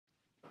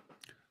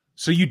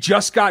So you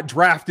just got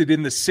drafted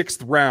in the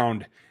 6th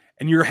round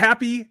and you're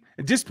happy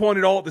and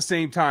disappointed all at the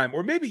same time.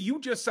 Or maybe you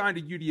just signed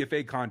a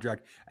UDFA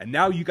contract and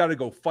now you got to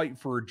go fight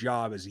for a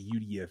job as a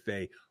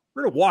UDFA.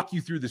 We're going to walk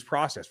you through this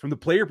process from the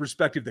player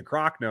perspective that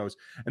Crock knows,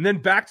 and then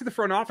back to the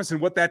front office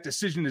and what that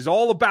decision is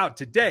all about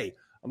today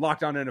on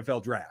Locked On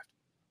NFL Draft.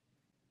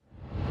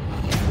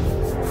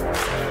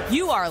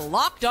 You are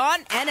Locked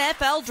On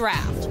NFL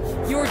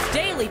Draft, your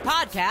daily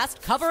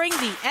podcast covering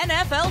the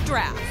NFL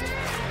Draft.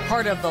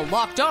 Part of the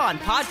Locked On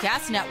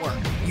Podcast Network,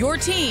 your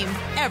team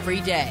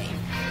every day.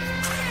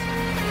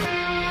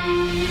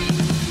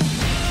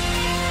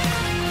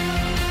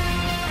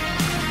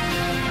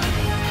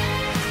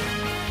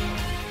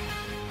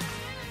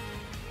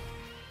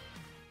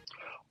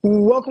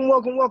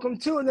 Welcome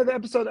to another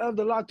episode of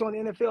the Locked On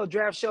NFL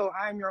Draft Show.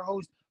 I'm your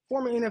host,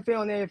 former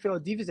NFL and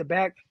AFL defensive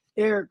back,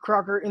 Eric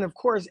Crocker. And of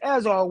course,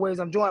 as always,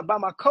 I'm joined by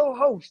my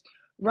co-host,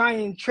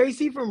 Ryan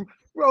Tracy from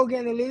Rogue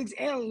Analytics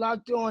and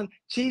Locked On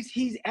Chiefs.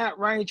 He's at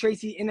Ryan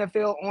Tracy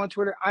NFL on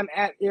Twitter. I'm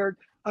at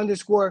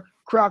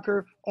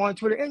Eric_Crocker on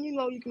Twitter. And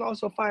you can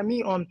also find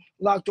me on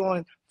Locked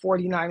On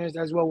 49ers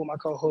as well with my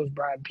co-host,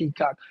 Brian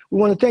Peacock. We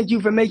want to thank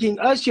you for making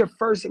us your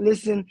first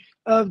listen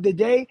of the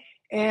day,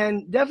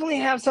 and definitely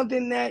have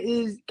something that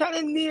is kind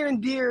of near and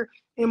dear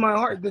in my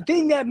heart. The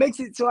thing that makes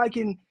it so I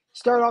can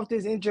start off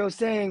this intro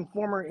saying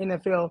former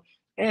NFL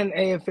and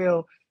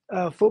AFL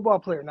football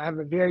player, and I have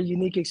a very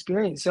unique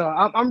experience. So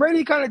I'm ready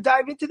to kind of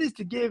dive into this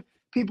to give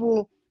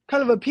people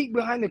kind of a peek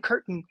behind the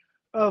curtain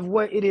of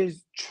what it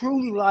is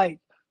truly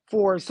like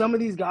for some of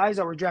these guys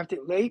that were drafted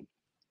late,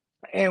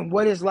 and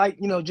what it's like,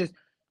 just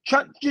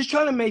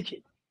trying to make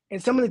it,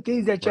 and some of the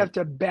things that you have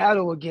to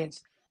battle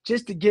against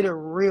just to get a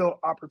real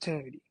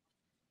opportunity.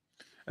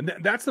 And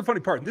that's the funny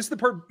part. This is the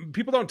part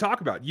people don't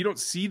talk about. You don't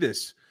see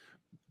this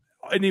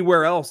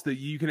anywhere else, that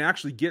you can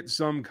actually get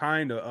some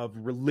kind of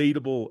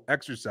relatable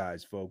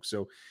exercise, folks.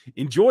 So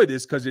enjoy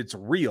this because it's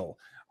real.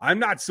 I'm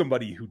not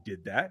somebody who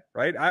did that,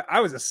 right?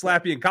 I was a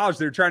slappy in college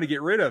they were trying to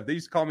get rid of. They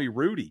used to call me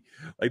Rudy.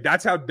 Like,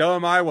 that's how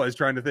dumb I was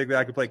trying to think that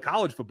I could play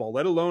college football,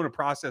 let alone a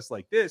process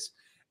like this.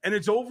 And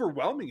it's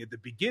overwhelming at the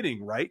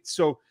beginning, right?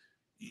 So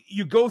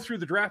you go through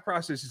the draft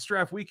process, it's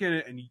draft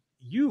weekend, and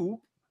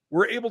you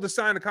were able to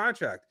sign a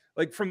contract.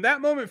 Like, from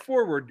that moment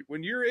forward,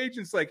 when your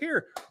agent's like,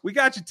 here, we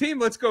got your team,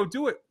 let's go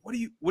do it. What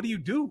do you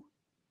do?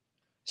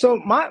 So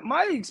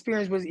my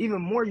experience was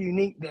even more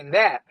unique than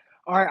that.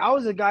 All right, I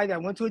was a guy that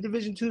went to a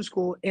Division II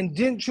school and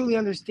didn't truly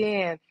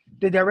understand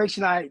the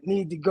direction I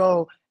needed to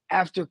go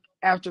after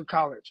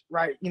college,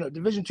 right?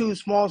 Division II,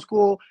 small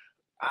school.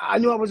 I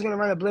knew I was going to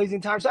run a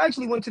blazing time. So I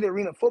actually went to the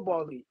Arena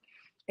Football League.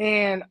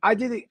 And I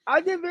did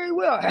very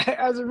well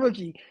as a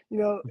rookie,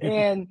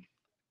 and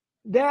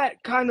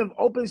that kind of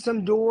opened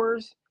some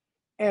doors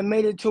and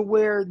made it to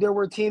where there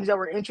were teams that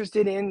were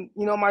interested in,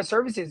 my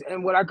services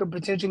and what I could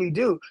potentially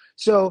do.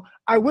 So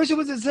I wish it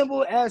was as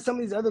simple as some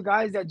of these other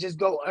guys that just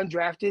go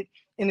undrafted.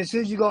 And as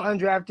soon as you go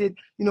undrafted,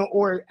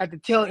 or at the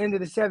tail end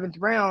of the 7th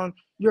round,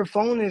 your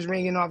phone is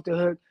ringing off the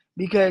hook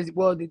because,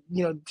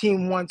 the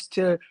team wants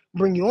to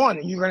bring you on,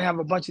 and you're going to have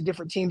a bunch of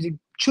different teams to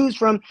choose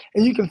from,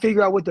 and you can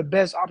figure out what the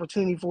best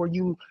opportunity for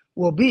you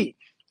will be.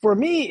 For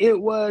me,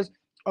 it was,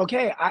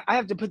 okay, I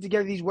have to put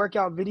together these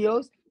workout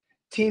videos.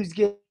 Teams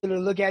get to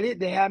look at it.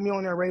 They have me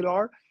on their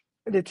radar.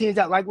 The teams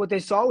that like what they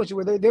saw, which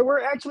were there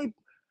were actually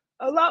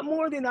a lot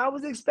more than I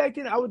was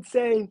expecting. I would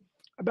say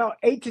about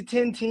 8 to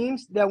 10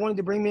 teams that wanted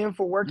to bring me in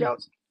for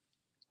workouts.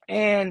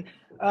 And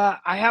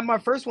I had my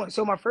first one.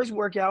 So my first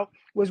workout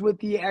was with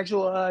the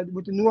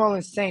with the New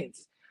Orleans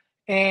Saints.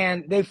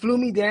 And they flew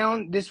me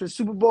down. This was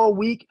Super Bowl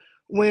week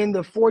when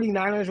the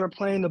 49ers were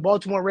playing the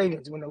Baltimore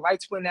Ravens, when the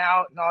lights went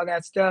out and all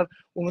that stuff.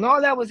 Well, when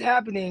all that was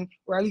happening,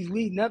 or at least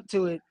leading up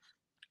to it,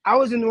 I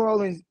was in New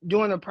Orleans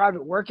doing a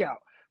private workout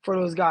for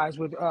those guys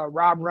with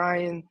Rob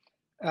Ryan,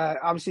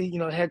 obviously,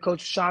 head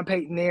coach Sean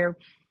Payton there.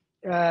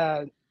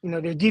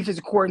 Their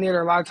defensive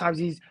coordinator. A lot of times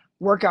these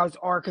workouts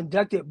are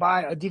conducted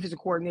by a defensive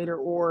coordinator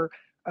or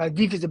a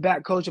defensive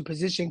back coach, a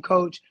position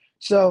coach.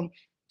 So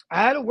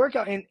I had a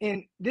workout,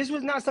 and this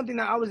was not something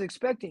that I was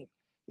expecting.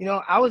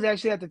 I was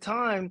actually at the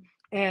time,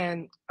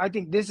 and I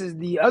think this is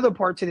the other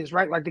part to this,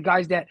 right? Like the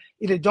guys that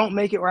either don't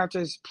make it or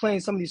after playing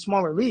some of these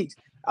smaller leagues.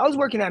 I was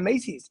working at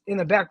Macy's in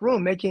the back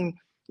room making,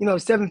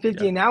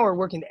 $750 an hour,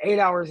 working 8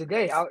 hours a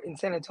day out in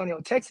San Antonio,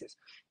 Texas.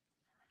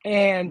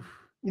 And,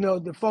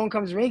 the phone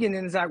comes ringing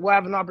and it's like, well, I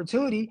have an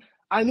opportunity.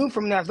 I knew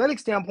from an athletic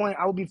standpoint,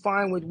 I would be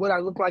fine with what I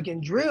look like in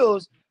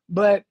drills,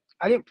 but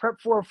I didn't prep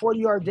for a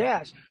 40-yard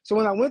dash. So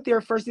when I went there,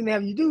 first thing they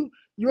have you do,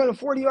 you run a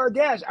 40-yard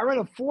dash. I ran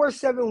a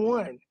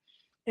 4.71.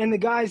 And the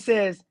guy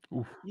says,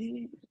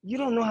 you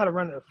don't know how to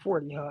run a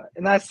 40, huh?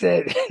 And I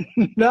said,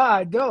 no,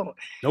 I don't.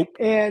 Nope.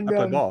 And I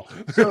play ball.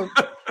 So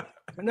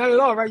not at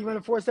all, right? You run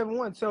a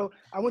 4.71. So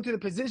I went to the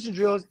position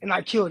drills and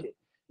I killed it.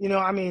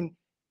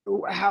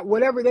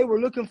 Whatever they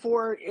were looking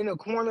for in a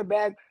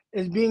cornerback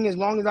as being as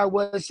long as I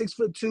was,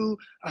 6'2",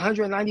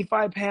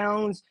 195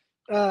 pounds,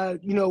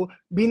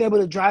 being able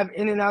to drive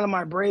in and out of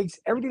my breaks,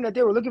 everything that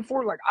they were looking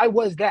for, like I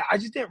was that. I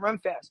just didn't run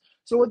fast.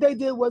 So what they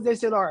did was they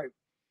said, all right,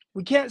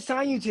 we can't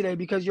sign you today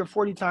because your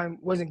 40 time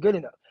wasn't good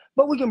enough,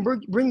 but we can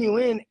bring you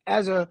in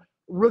as a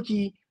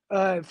rookie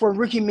for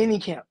rookie mini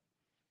camp.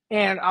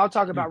 And I'll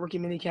talk about rookie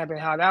mini camp and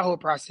how that whole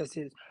process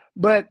is.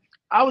 But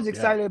I was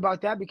excited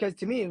about that because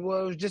to me,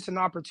 well, it was just an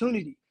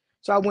opportunity.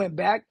 So I went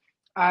back.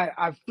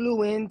 I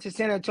flew in to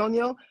San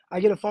Antonio. I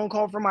get a phone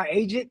call from my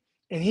agent,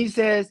 and he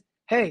says,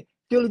 hey,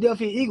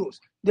 Philadelphia Eagles,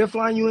 they're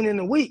flying you in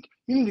a week.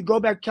 You need to go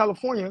back to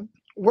California,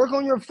 work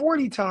on your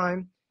 40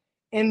 time,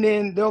 and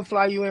then they'll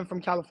fly you in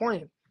from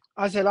California.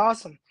 I said,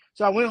 awesome.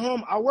 So I went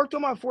home. I worked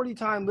on my 40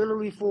 time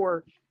literally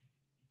for,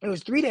 it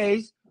was 3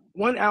 days,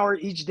 1 hour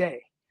each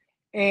day.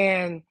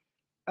 And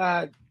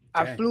I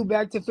flew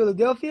back to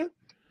Philadelphia.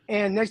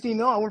 And next thing you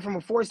know, I went from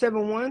a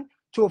 4.71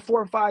 to a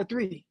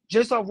 4.53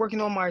 just off working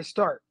on my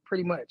start,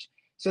 pretty much.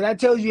 So that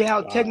tells you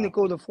how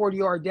technical the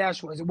 40-yard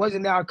dash was. It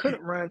wasn't that I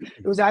couldn't run.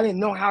 It was I didn't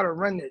know how to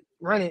run it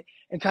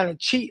and kind of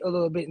cheat a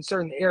little bit in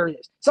certain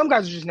areas. Some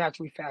guys are just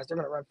naturally fast. They're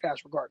going to run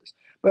fast regardless.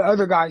 But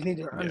other guys need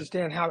to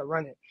understand how to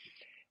run it.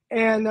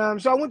 And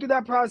so I went through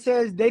that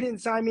process. They didn't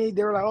sign me.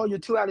 They were like, oh, you're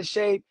too out of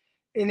shape.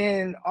 And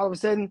then all of a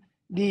sudden,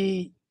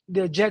 the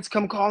Jets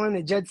come calling.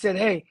 The Jets said,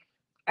 hey,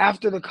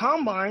 after the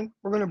combine,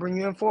 we're going to bring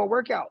you in for a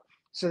workout.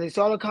 So they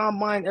saw the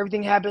combine.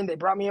 Everything happened. They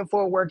brought me in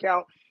for a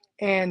workout.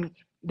 And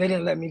they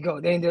didn't let me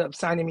go. They ended up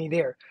signing me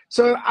there.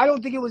 So I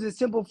don't think it was as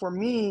simple for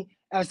me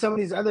as some of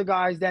these other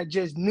guys that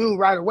just knew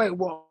right away,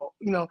 well,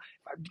 you know, if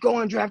I go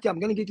undrafted, I'm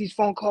going to get these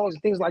phone calls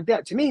and things like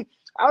that. To me,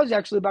 I was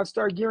actually about to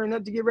start gearing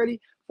up to get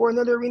ready for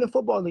another Arena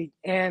Football League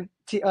and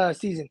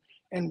season.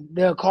 And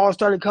the calls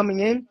started coming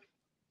in,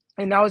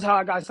 and that was how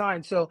I got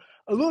signed. So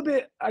a little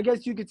bit, I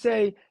guess you could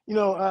say, you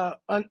know,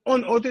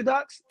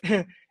 unorthodox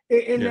in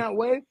that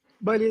way,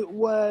 but it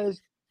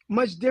was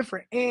much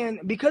different.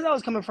 And because I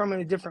was coming from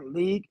a different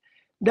league,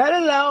 that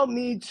allowed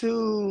me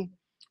to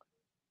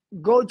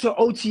go to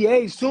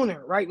OTA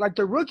sooner, right? Like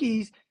the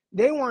rookies,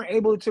 they weren't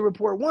able to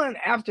report one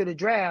after the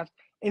draft,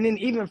 and then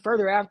even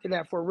further after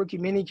that for rookie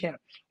minicamp.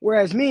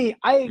 Whereas me,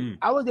 I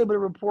was able to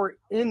report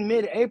in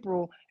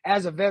mid-April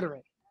as a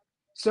veteran.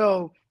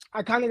 So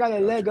I kind of got a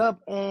leg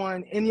up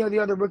on any of the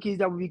other rookies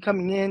that would be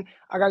coming in.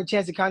 I got a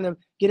chance to kind of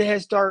get a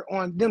head start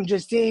on them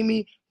just seeing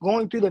me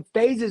going through the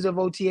phases of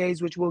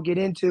OTAs, which we'll get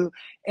into,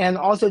 and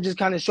also just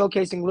kind of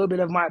showcasing a little bit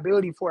of my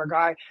ability for a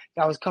guy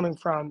that was coming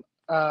from,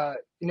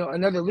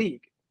 another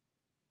league.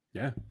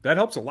 Yeah, that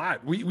helps a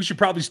lot. We should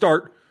probably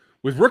start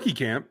with rookie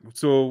camp.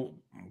 So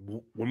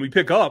when we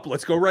pick up,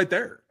 let's go right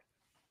there.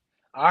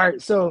 All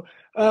right, so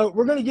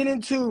we're going to get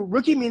into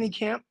rookie mini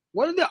camp.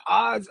 What are the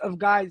odds of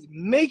guys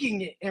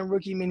making it in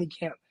rookie mini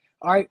camp?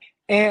 All right,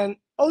 and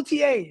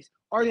OTAs,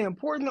 are they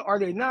important? Are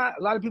they not?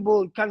 A lot of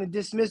people kind of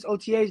dismiss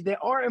OTAs. They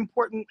are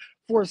important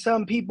for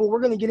some people.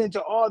 We're going to get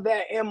into all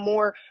that and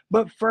more.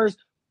 But first,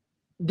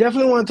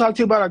 definitely want to talk to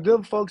you about our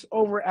good folks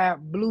over at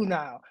Blue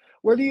Nile.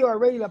 Whether you are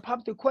ready to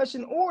pop the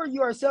question or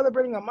you are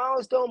celebrating a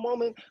milestone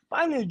moment,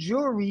 find a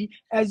jewelry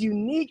as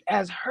unique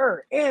as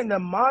her and the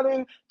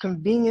modern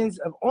convenience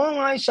of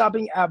online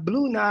shopping at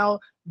BlueNile.com.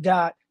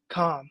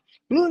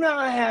 Blue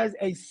Nile has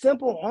a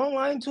simple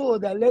online tool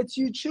that lets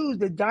you choose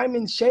the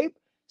diamond shape,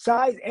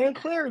 size, and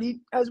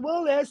clarity, as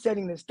well as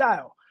setting the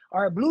style.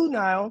 Our Blue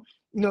Nile,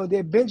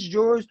 their bench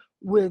drawers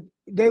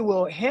they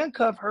will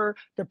handcuff her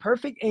the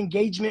perfect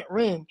engagement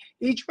ring.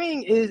 Each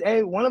ring is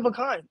a one of a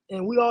kind,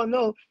 and we all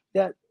know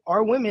that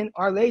our women,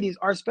 our ladies,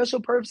 our special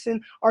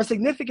person, our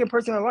significant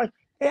person in our life,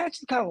 they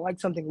actually kind of like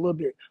something a little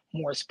bit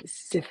more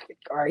specific.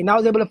 All right. And I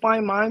was able to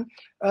find mine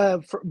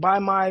by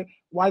my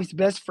wife's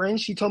best friend.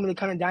 She told me the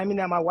kind of diamond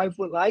that my wife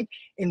would like.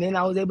 And then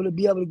I was able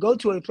to go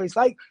to a place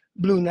like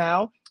Blue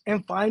Nile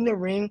and find the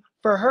ring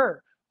for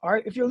her. All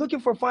right. If you're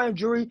looking for fine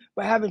jewelry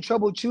but having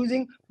trouble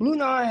choosing, Blue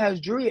Nile has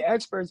jewelry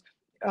experts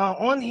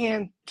on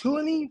hand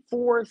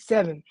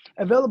 24/7,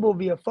 available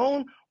via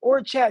phone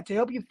or chat to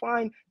help you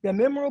find the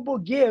memorable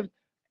gift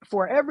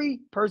for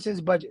every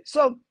person's budget.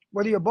 So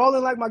whether you're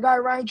balling like my guy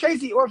Ryan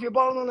Tracy or if you're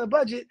balling on a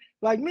budget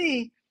like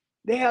me,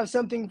 they have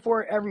something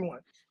for everyone.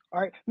 All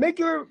right, make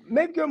your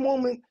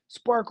moment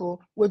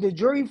sparkle with the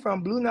jewelry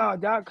from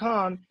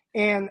BlueNile.com,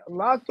 and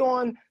Locked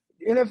On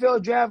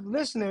NFL Draft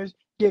listeners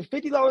get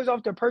 $50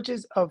 off their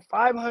purchase of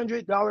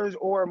 $500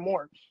 or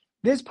more.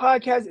 This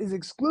podcast is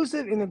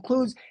exclusive and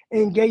includes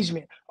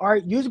engagement. All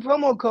right, use the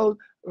promo code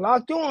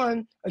Locked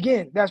On.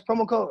 Again, that's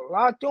promo code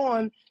Locked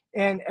On,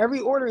 and every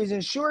order is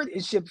insured,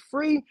 it's shipped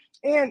free,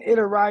 and it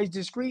arrives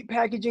discreet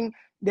packaging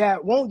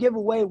that won't give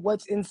away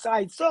what's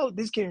inside. So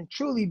this can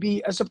truly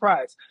be a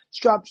surprise.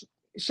 Shop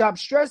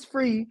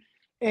stress-free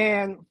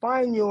and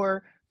find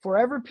your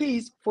forever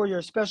piece for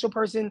your special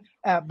person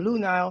at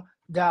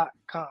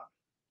BlueNile.com.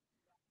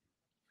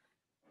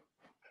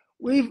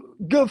 We've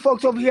good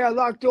folks over here at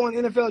Locked On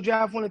NFL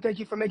Draft. I want to thank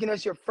you for making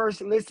us your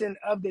first listen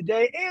of the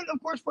day. And,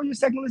 of course, for your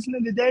second listen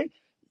of the day,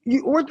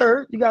 or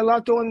third, you got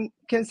Locked On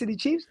Kansas City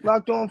Chiefs,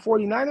 Locked On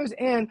 49ers,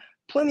 and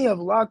plenty of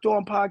Locked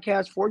On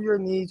podcasts for your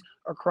needs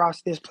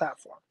across this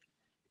platform.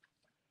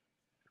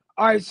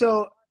 All right,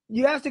 so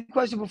you asked a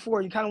question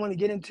before. You kind of want to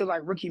get into,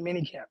 like, rookie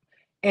minicamp.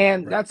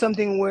 And that's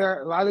something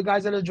where a lot of the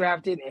guys that are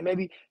drafted, and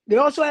maybe they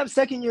also have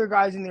second-year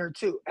guys in there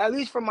too, at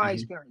least from my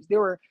experience.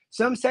 There were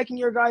some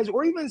second-year guys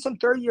or even some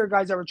third-year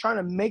guys that were trying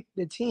to make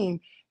the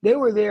team. They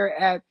were there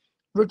at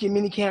rookie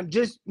minicamp,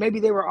 just maybe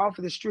they were off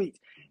of the streets.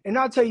 And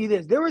I'll tell you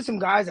this, there were some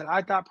guys that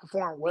I thought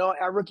performed well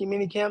at rookie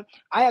minicamp.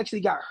 I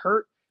actually got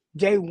hurt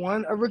day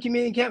one of rookie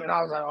minicamp, and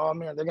I was like, oh,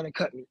 man, they're going to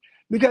cut me.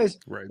 Because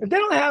if they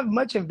don't have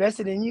much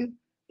invested in you,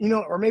 you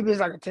know, or maybe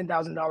it's like a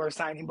 $10,000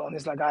 signing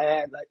bonus like I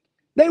had, like,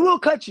 they will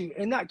cut you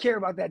and not care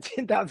about that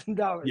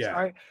 $10,000. Yeah.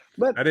 All right.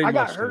 But I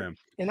got hurt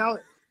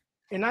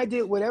and I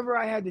did whatever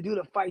I had to do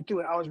to fight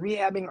through it. I was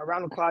rehabbing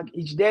around the clock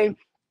each day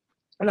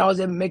and I was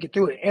able to make it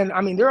through it. And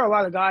I mean, there are a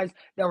lot of guys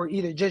that were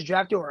either just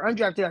drafted or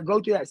undrafted that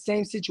go through that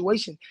same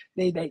situation.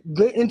 They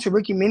get into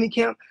rookie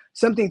minicamp,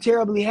 something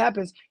terribly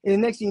happens. And the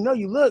next thing you know,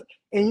 you look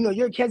and, you know,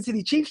 you're a Kansas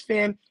City Chiefs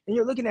fan and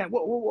you're looking at,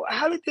 well,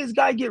 how did this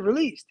guy get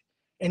released?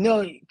 And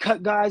they'll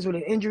cut guys with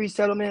an injury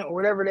settlement or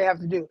whatever they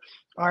have to do.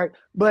 All right.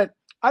 But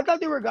I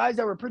thought there were guys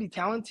that were pretty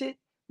talented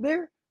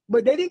there,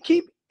 but they didn't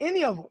keep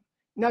any of them.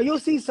 Now, you'll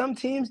see some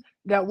teams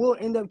that will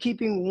end up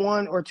keeping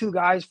one or two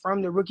guys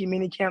from the rookie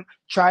minicamp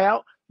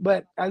tryout,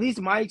 but at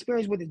least my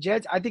experience with the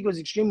Jets, I think it was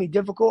extremely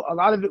difficult. A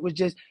lot of it was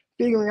just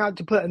figuring out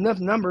to put enough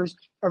numbers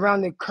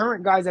around the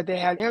current guys that they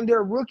had and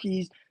their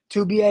rookies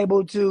to be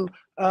able to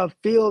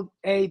field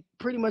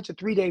pretty much a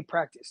 3-day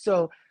practice.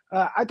 So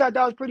I thought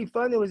that was pretty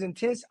fun. It was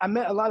intense. I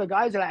met a lot of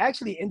guys that I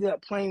actually ended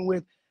up playing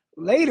with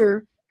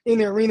later in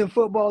the Arena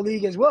Football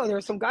League as well. There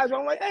were some guys where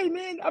I'm like, hey,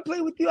 man, I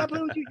played with you.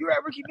 You're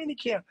at rookie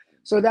minicamp.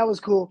 So that was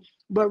cool.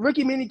 But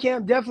rookie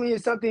minicamp definitely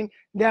is something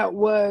that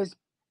was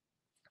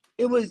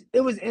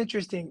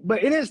interesting. But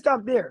it didn't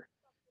stop there.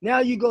 Now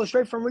you go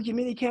straight from rookie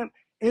minicamp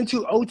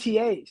into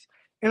OTAs.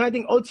 And I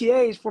think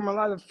OTAs, from a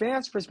lot of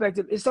fans'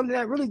 perspective, is something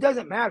that really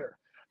doesn't matter.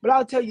 But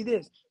I'll tell you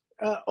this.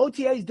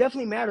 OTAs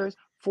definitely matters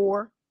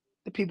for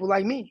the people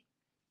like me.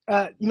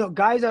 You know,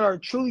 guys that are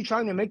truly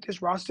trying to make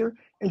this roster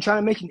and trying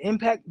to make an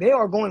impact, they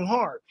are going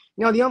hard.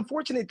 Now, the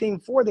unfortunate thing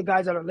for the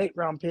guys that are late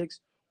round picks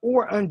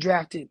or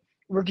undrafted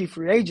rookie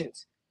free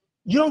agents,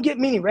 you don't get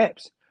many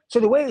reps. So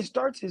the way it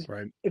starts is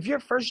if you're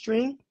first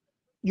string,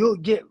 you'll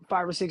get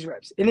 5 or 6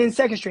 reps. And then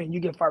second string,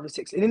 you get 5 or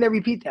 6. And then they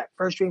repeat that.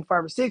 First string,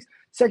 5 or 6.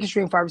 Second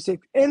string, 5 or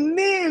 6. And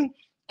then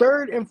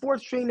third and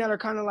fourth string that are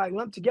kind of like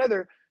lumped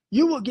together,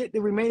 you will get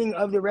the remaining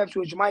of the reps,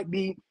 which might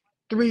be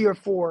 3 or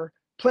 4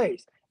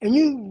 plays. And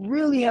you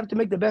really have to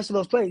make the best of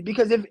those plays,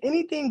 because if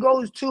anything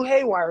goes too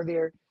haywire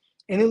there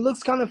and it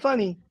looks kind of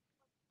funny,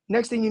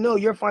 next thing you know,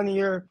 you're finding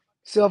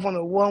yourself on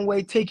a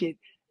one-way ticket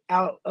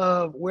out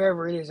of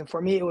wherever it is. And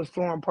for me, it was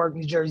Florham Park,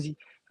 New Jersey,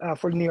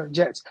 for the New York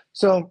Jets.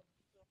 So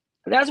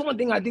that's one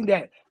thing I think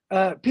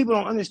that people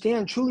don't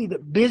understand, truly the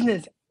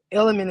business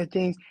element of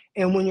things.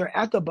 And when you're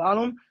at the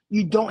bottom,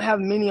 you don't have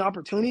many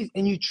opportunities,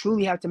 and you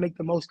truly have to make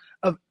the most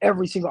of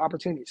every single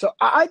opportunity. So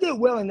I did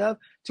well enough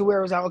to where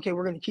it was like, okay,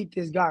 we're going to keep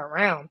this guy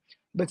around.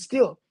 But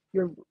still,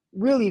 you're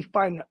really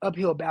fighting an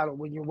uphill battle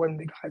when you're one of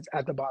the guys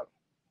at the bottom.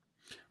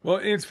 Well,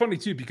 and it's funny,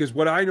 too, because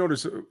what I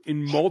notice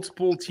in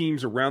multiple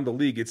teams around the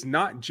league, it's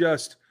not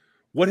just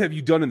what have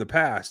you done in the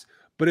past,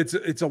 but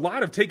it's a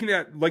lot of taking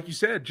that, like you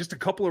said, just a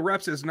couple of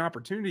reps as an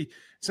opportunity.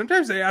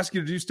 Sometimes they ask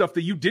you to do stuff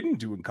that you didn't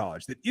do in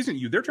college that isn't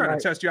you. They're trying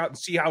to test you out and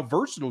see how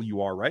versatile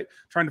you are, right?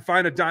 Trying to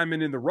find a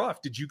diamond in the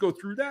rough. Did you go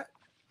through that?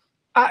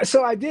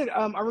 So I did.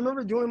 I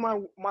remember doing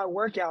my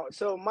workout.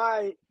 So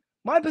my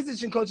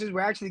position coaches were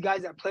actually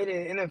guys that played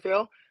in the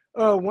NFL.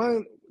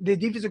 The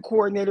defensive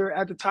coordinator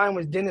at the time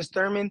was Dennis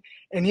Thurman,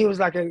 and he was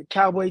like a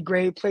Cowboy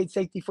grade, played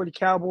safety for the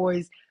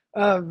Cowboys.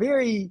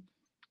 Very,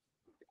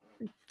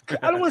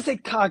 I don't want to say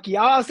cocky,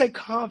 I'll say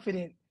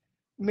confident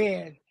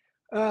man.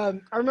 I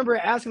remember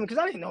asking him,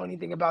 because I didn't know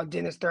anything about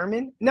Dennis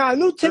Thurman. Now, I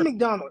knew Tim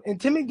McDonald, and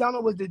Tim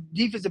McDonald was the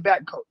defensive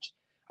back coach.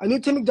 I knew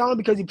Tim McDonald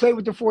because he played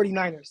with the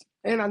 49ers,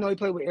 and I know he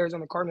played with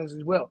Arizona Cardinals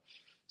as well.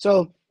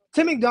 So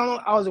Tim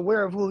McDonald, I was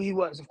aware of who he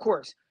was, of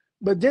course.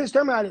 But Dennis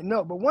Thurman, I didn't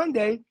know. But one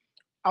day,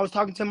 I was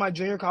talking to my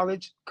junior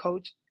college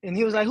coach, and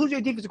he was like, who's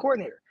your defensive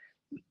coordinator?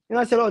 And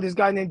I said, oh, this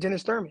guy named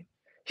Dennis Thurman.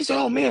 He said,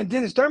 oh, man,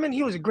 Dennis Thurman,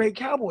 he was a great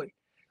Cowboy.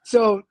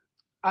 So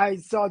I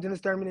saw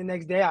Dennis Thurman the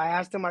next day. I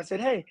asked him, I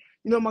said, hey,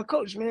 you know, my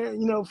coach, man,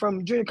 you know,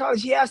 from junior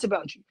college, he asked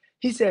about you.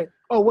 He said,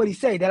 oh, what'd he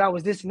say? That I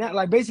was this and that?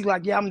 Like, basically,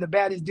 like, yeah, I'm the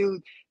baddest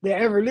dude that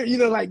ever lived. You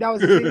know, like, that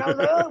was the thing. I was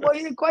like, oh, well,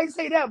 he didn't quite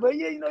say that. But,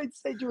 yeah, you know, he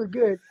said you were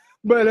good.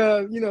 But,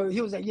 you know,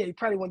 he was like, yeah, he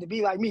probably wanted to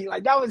be like me.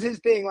 Like, that was his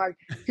thing. Like,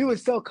 he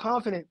was so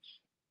confident.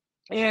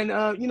 And,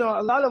 you know,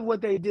 a lot of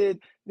what they did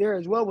there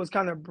as well was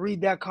kind of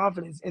breed that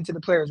confidence into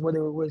the players, whether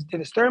it was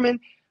Dennis Thurman,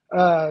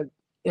 and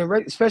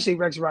especially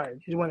Rex Ryan.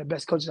 He's one of the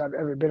best coaches I've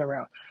ever been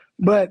around.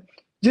 But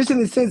just in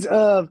the sense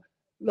of,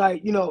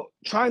 like, you know,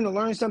 trying to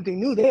learn something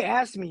new, they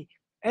asked me,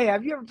 hey,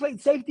 have you ever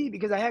played safety?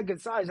 Because I had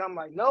good size. I'm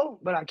like, no,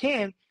 but I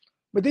can.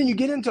 But then you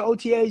get into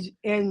OTAs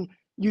and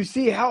you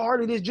see how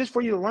hard it is just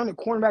for you to learn a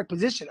cornerback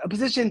position, a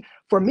position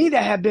for me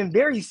that had been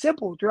very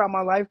simple throughout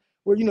my life,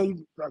 where, you know,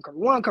 you run cover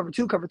 1, cover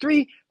 2, cover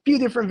 3, few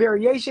different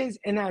variations,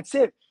 and that's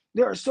it.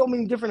 There are so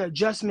many different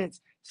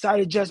adjustments side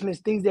adjustments,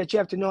 things that you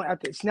have to know at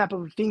the snap of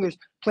your fingers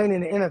playing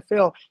in the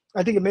NFL.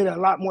 I think it made it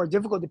a lot more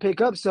difficult to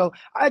pick up. So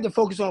I had to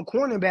focus on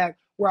cornerback,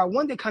 where I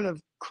wanted to kind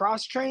of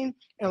cross-train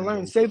and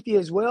learn safety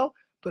as well.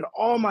 But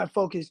all my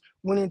focus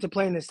went into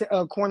playing the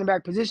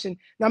cornerback position.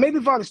 Now, maybe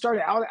if I had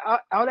started out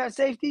at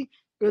safety,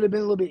 it would have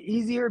been a little bit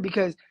easier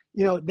because,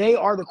 they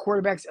are the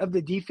quarterbacks of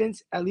the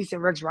defense, at least in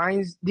Rex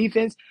Ryan's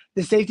defense.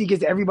 The safety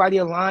gets everybody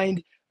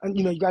aligned. And,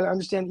 you got to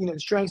understand, the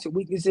strengths and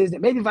weaknesses.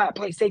 And maybe if I had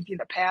played safety in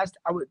the past,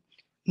 I would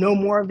know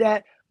more of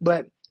that.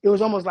 But it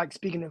was almost like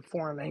speaking a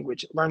foreign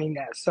language, learning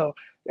that. So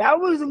that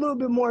was a little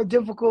bit more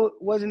difficult.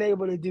 Wasn't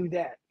able to do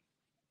that.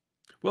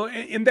 Well,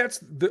 and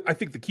that's, I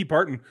think, the key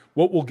part. And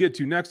what we'll get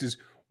to next is,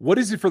 what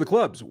is it for the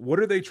clubs? What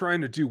are they trying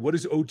to do? What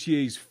is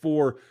OTAs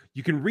for?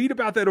 You can read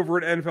about that over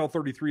at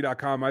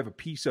NFL33.com. I have a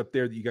piece up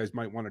there that you guys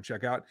might want to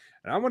check out.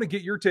 And I want to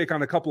get your take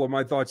on a couple of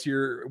my thoughts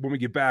here when we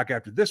get back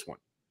after this one.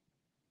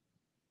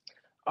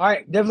 All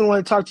right, definitely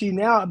want to talk to you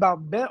now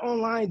about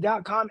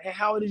BetOnline.com and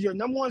how it is your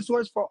number one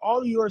source for all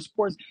of your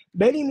sports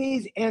betting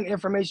needs and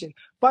information.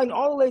 Find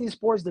all the latest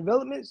sports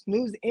developments,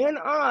 news, and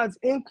odds,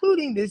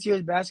 including this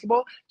year's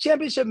basketball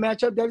championship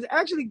matchup that is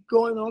actually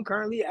going on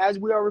currently as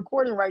we are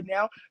recording right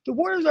now. The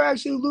Warriors are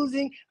actually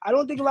losing. I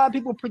don't think a lot of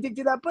people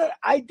predicted that, but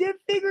I did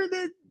figure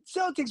that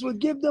Celtics would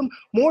give them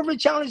more of a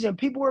challenge than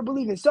people were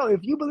believing. So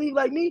if you believe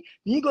like me,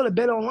 you go to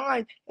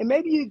BetOnline, and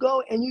maybe you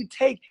go and you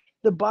take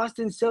the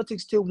Boston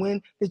Celtics to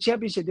win the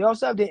championship. They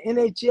also have the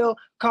NHL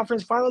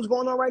conference finals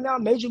going on right now,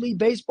 Major League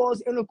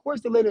Baseballs, and of course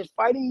the latest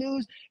fighting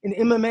news in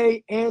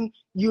MMA and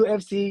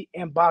UFC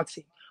and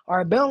boxing. All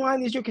right,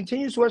 BetOnline is your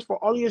continued source for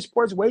all of your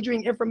sports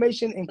wagering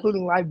information,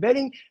 including live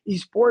betting,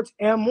 esports,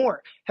 and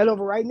more. Head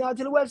over right now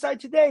to the website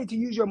today to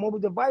use your mobile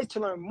device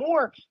to learn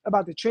more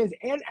about the trends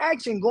and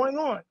action going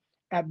on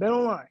at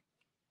BetOnline,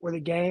 where the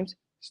games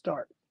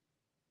start.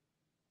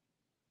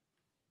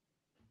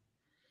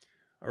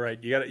 All right,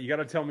 you got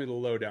to tell me the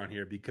lowdown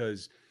here,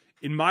 because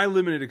in my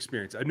limited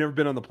experience, I've never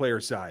been on the player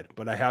side,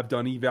 but I have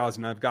done evals,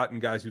 and I've gotten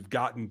guys who've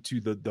gotten to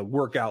the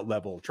workout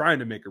level, trying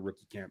to make a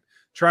rookie camp,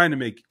 trying to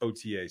make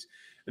OTAs.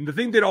 And the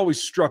thing that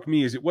always struck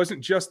me is it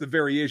wasn't just the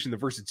variation, the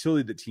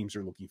versatility that teams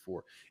are looking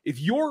for. If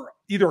you're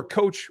either a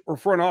coach or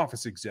front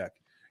office exec,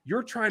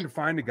 you're trying to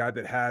find a guy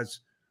that has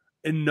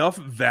enough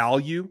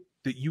value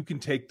that you can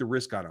take the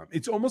risk on him.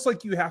 It's almost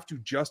like you have to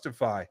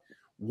justify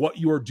what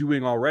you're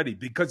doing already,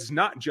 because it's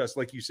not just,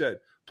 like you said,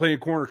 playing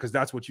corner because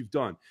that's what you've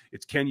done.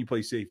 It's, can you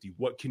play safety?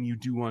 What can you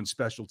do on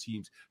special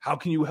teams? How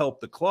can you help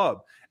the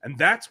club? And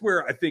that's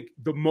where I think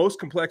the most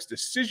complex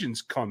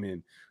decisions come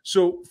in.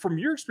 So from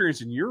your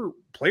experience and your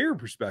player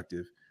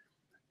perspective,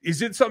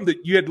 is it something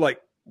that you had, like,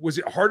 was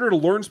it harder to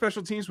learn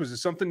special teams? Was it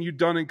something you'd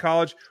done in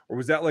college, or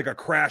was that like a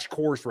crash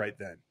course right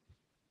then?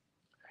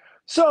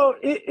 So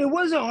it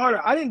wasn't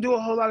harder. I didn't do a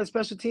whole lot of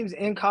special teams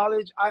in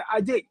college.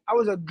 I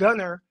was a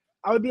gunner.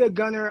 I would be a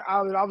gunner.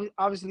 I would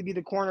obviously be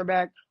the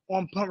cornerback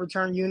on punt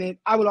return unit.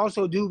 I would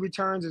also do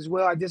returns as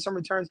well. I did some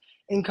returns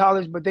in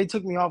college, but they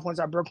took me off once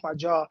I broke my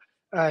jaw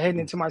heading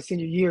into my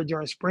senior year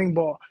during spring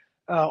ball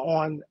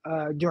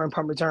during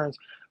punt returns.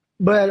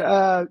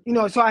 But,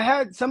 so I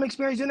had some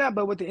experience in that,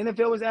 but what the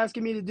NFL was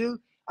asking me to do,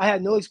 I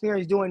had no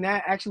experience doing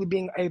that, actually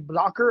being a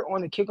blocker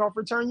on the kickoff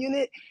return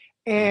unit.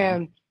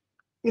 And,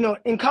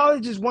 in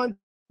college is one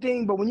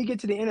thing, but when you get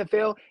to the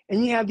NFL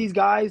and you have these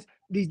guys,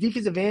 these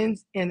defensive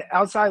ends and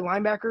outside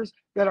linebackers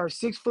that are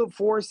 6'4",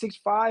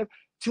 6'5",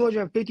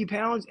 250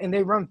 pounds, and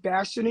they run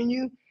faster than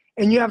you,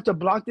 and you have to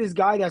block this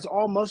guy that's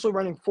all muscle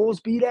running full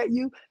speed at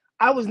you.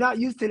 I was not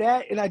used to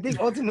that, and I think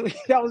ultimately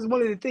that was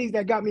one of the things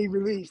that got me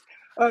released.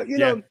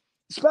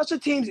 Special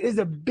teams is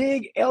a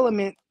big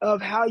element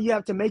of how you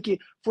have to make it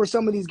for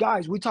some of these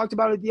guys. We talked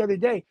about it the other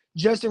day.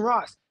 Justin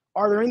Ross.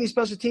 Are there any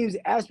special teams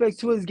aspects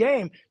to his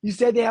game? You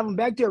said they have him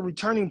back there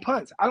returning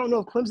punts. I don't know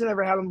if Clemson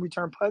ever had him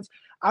return punts.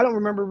 I don't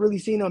remember really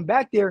seeing him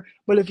back there.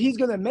 But if he's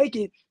going to make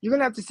it, you're going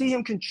to have to see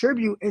him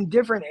contribute in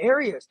different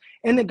areas.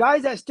 And the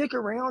guys that stick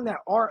around that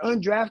are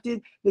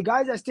undrafted, the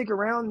guys that stick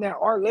around that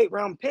are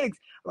late-round picks,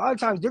 a lot of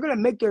times they're going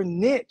to make their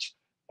niche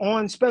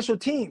on special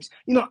teams.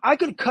 I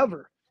could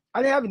cover.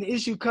 I didn't have an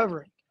issue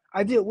covering.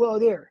 I did well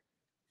there.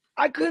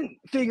 I couldn't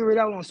figure it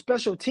out on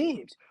special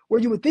teams, where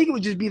you would think it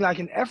would just be like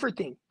an effort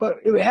thing, but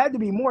it had to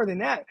be more than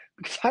that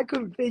because I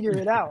couldn't figure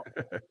it out.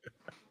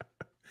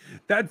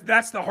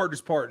 That's the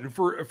hardest part. And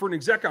for an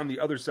exec on the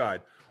other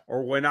side,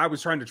 or when I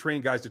was trying to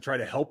train guys to try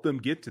to help them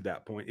get to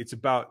that point, it's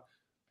about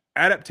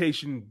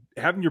adaptation,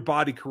 having your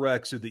body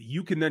correct so that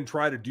you can then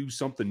try to do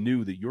something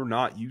new that you're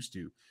not used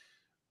to.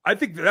 I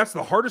think that's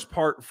the hardest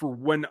part for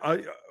when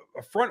a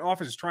front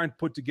office is trying to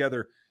put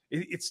together.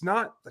 It's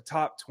not the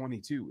top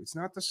 22. It's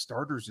not the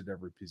starters at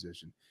every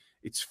position.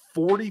 It's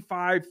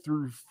 45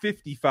 through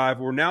 55.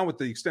 We're now with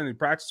the extended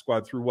practice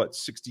squad through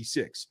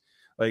 66,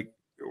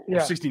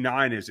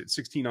 69 is it?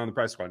 16 on the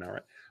practice squad now,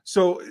 right?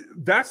 So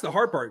that's the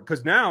hard part,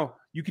 because now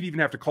you could even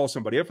have to call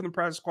somebody up from the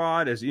practice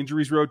squad as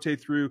injuries rotate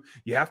through.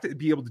 You have to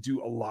be able to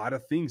do a lot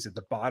of things at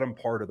the bottom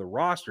part of the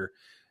roster.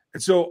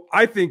 And so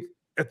I think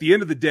at the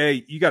end of the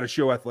day, you got to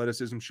show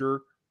athleticism,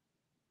 sure,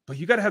 but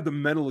you got to have the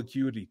mental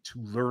acuity to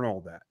learn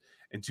all that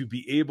and to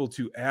be able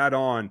to add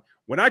on.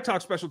 When I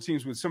talk special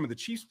teams with some of the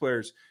Chiefs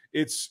players,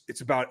 it's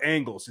about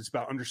angles. It's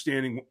about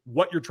understanding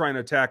what you're trying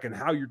to attack and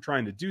how you're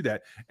trying to do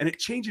that. And it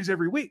changes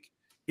every week.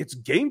 It's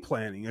game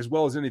planning as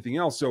well as anything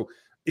else. So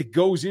it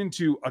goes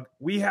into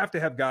we have to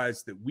have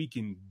guys that we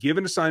can give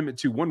an assignment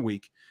to one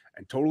week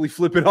and totally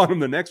flip it on them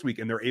the next week,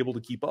 and they're able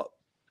to keep up.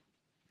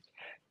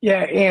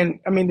 Yeah, and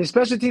I mean, the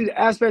special teams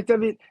aspect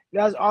of it,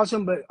 that's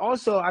awesome. But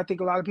also, I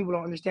think a lot of people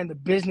don't understand the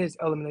business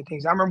element of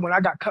things. I remember when I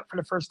got cut for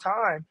the first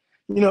time,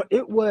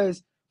 it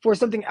was for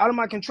something out of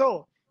my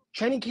control.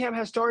 Training camp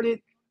has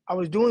started. I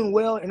was doing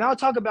well. And I'll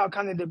talk about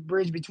kind of the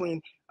bridge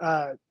between,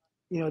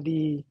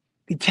 the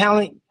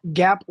talent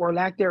gap or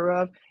lack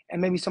thereof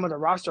and maybe some of the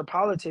roster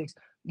politics.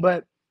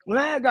 But when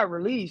I got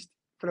released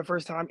for the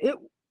first time, it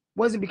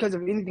wasn't because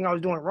of anything I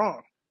was doing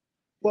wrong.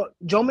 Well,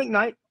 Joe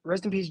McKnight,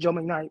 rest in peace, Joe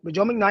McKnight. But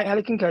Joe McKnight had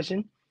a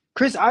concussion.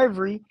 Chris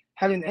Ivory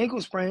had an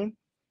ankle sprain.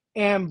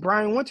 And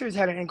Brian Winters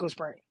had an ankle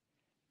sprain.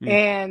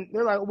 And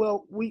they're like,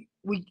 well, we're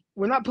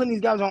not putting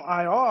these guys on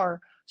IR,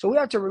 so we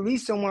have to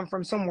release someone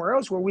from somewhere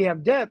else where we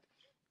have depth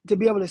to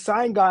be able to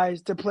sign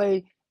guys to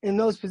play in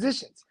those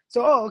positions.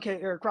 So, okay,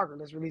 Eric Crocker,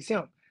 let's release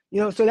him.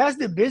 So that's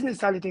the business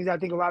side of things I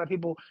think a lot of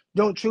people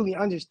don't truly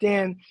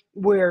understand,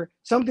 where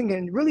something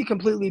can really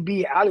completely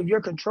be out of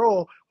your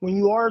control when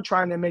you are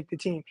trying to make the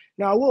team.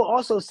 Now, I will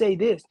also say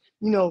this,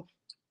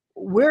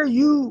 where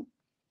you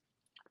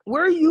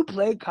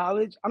play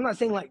college, I'm not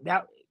saying like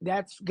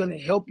that's going to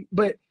help you,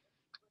 but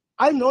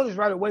I noticed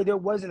right away there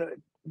wasn't a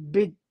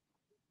big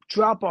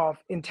drop-off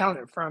in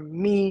talent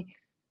from me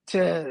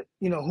to,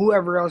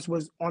 whoever else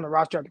was on the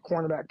roster at the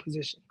cornerback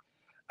position.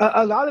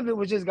 A lot of it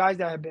was just guys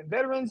that have been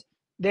veterans.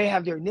 They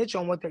have their niche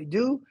on what they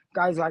do.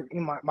 Guys like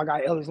my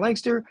guy Ellis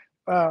Langster.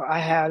 I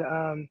had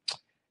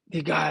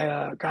the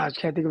guy, gosh,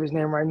 can't think of his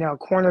name right now,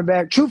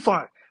 cornerback,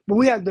 Trufant. But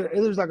we had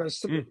there's like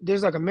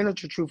a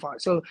miniature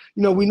Trufant. So,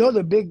 we know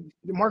the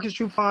Marcus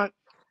Trufant,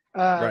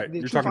 right. the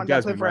You're Trufant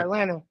that played for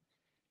Atlanta.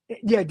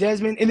 Yeah,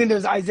 Desmond. And then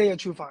there's Isaiah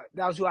Trufant.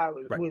 That was who I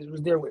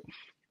was there with.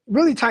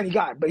 Really tiny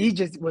guy, but he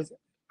just was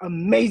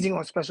amazing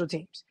on special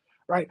teams,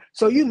 right?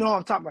 So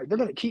on top, like, they're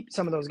going to keep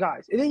some of those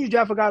guys. And then you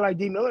draft a guy like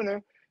D.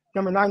 Milliner,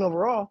 number 9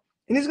 overall,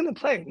 and he's going to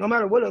play no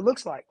matter what it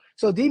looks like.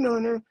 So D.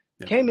 Milliner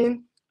came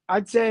in,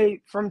 I'd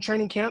say, from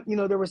training camp.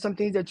 There were some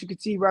things that you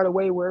could see right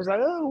away where it's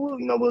like, oh,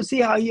 well, we'll see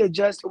how he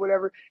adjusts or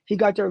whatever. He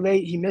got there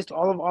late. He missed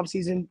all of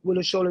offseason with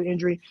a shoulder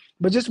injury.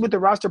 But just with the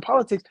roster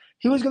politics,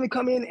 he was going to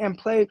come in and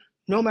play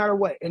no matter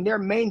what. And their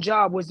main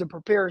job was to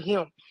prepare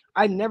him.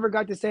 I never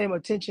got the same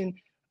attention,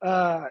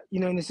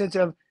 in the sense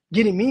of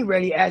getting me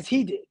ready as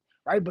he did,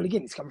 right? But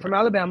again, he's coming from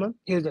Alabama.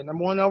 He was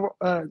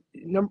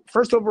the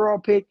first overall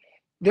pick,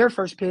 their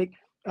first pick.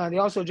 They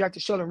also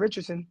drafted Sheldon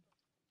Richardson.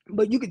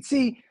 But you could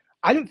see,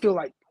 I didn't feel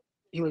like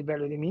he was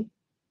better than me.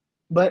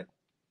 But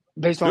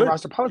based on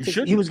roster politics,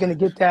 he was going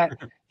to get that.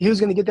 He was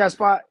going to get that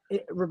spot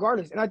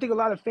regardless. And I think a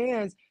lot of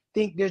fans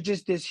think there's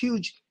just this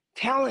huge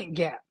talent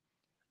gap.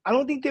 I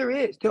don't think there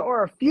is. There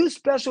are a few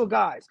special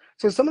guys.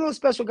 So some of those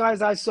special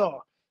guys I saw,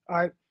 all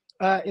right,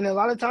 and a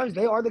lot of times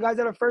they are the guys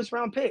that are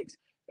first-round picks.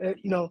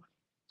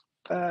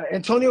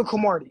 Antonio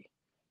Cromartie,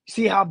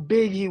 see how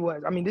big he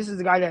was. I mean, this is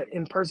a guy that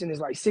in person is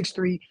like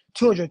 6'3",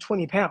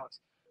 220 pounds.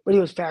 But he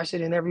was faster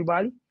than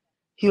everybody.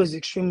 He was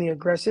extremely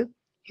aggressive.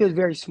 He was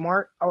very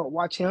smart. I would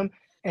watch him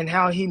and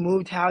how he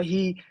moved, how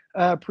he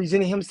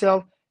presented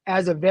himself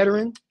as a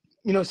veteran.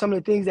 Some of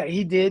the things that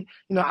he did.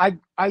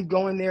 I'd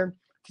go in there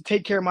to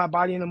take care of my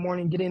body in the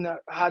morning, get in a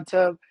hot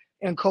tub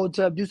and cold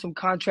tub, do some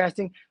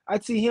contrasting.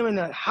 I'd see him in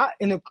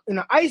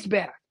an ice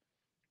bath,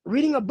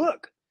 reading a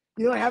book,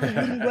 having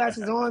reading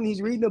glasses on.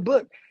 He's reading a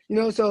book,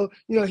 so,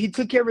 he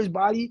took care of his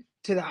body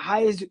to the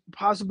highest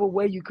possible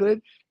way you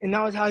could. And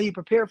that was how he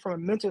prepared from a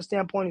mental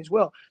standpoint as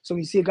well. So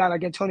when you see a guy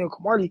like Antonio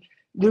Cromartie,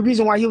 the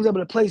reason why he was able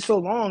to play so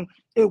long,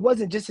 it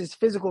wasn't just his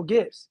physical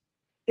gifts.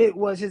 It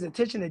was his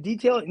attention to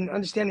detail and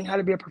understanding how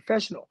to be a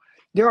professional.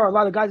 There are a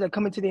lot of guys that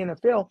come into the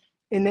NFL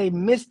and they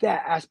miss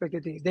that aspect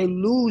of things. They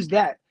lose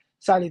that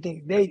side of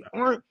things. They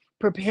aren't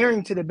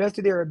preparing to the best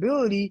of their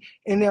ability,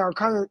 and they are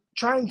kind of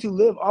trying to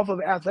live off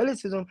of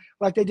athleticism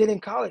like they did in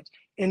college.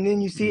 And then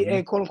you see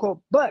a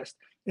quote-unquote bust.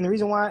 And the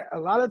reason why a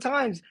lot of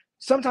times,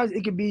 sometimes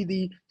it could be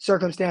the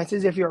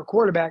circumstances if you're a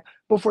quarterback.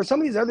 But for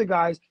some of these other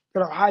guys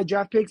that are high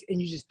draft picks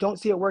and you just don't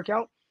see it work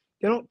out,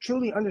 they don't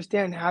truly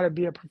understand how to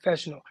be a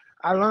professional.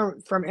 I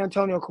learned from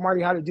Antonio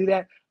Cromartie how to do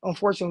that.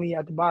 Unfortunately,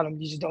 at the bottom,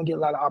 you just don't get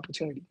a lot of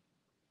opportunity.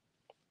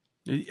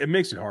 It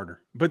makes it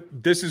harder.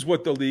 But this is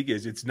what the league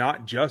is. It's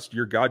not just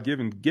your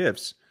God-given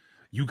gifts.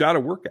 You got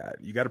to work at it.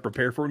 You got to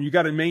prepare for it. And you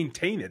got to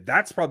maintain it.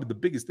 That's probably the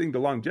biggest thing to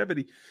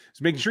longevity,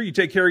 is making sure you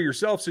take care of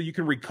yourself so you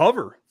can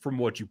recover from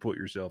what you put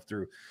yourself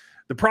through.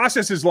 The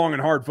process is long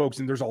and hard, folks,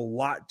 and there's a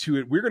lot to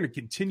it. We're going to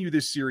continue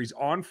this series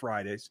on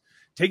Fridays,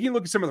 taking a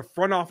look at some of the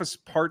front office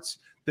parts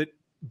that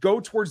go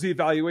towards the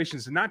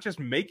evaluations, and not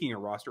just making a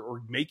roster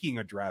or making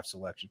a draft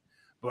selection,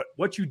 but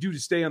what you do to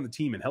stay on the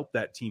team and help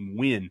that team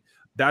win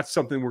that's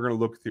something we're going to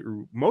look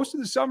through most of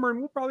the summer, and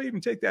we'll probably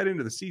even take that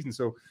into the season.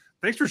 So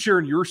thanks for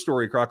sharing your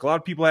story, Crock. A lot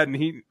of people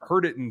hadn't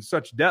heard it in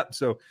such depth,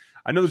 so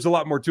I know there's a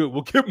lot more to it.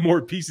 We'll get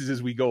more pieces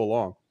as we go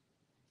along.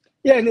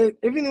 Yeah, and if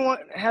anyone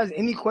has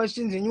any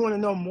questions and you want to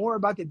know more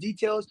about the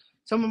details,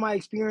 some of my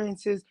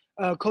experiences,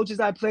 coaches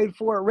I played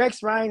for,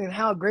 Rex Ryan, and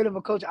how great of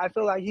a coach I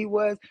feel like he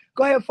was,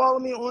 go ahead and follow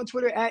me on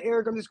Twitter at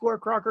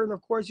Eric_Crocker. And,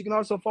 of course, you can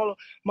also follow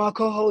my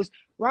co-host,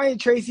 Ryan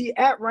Tracy,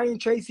 at Ryan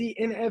Tracy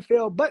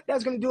NFL. But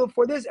that's going to do it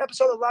for this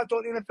episode of Locked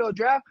On NFL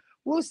Draft.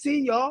 We'll see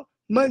y'all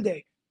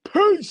Monday.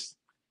 Peace!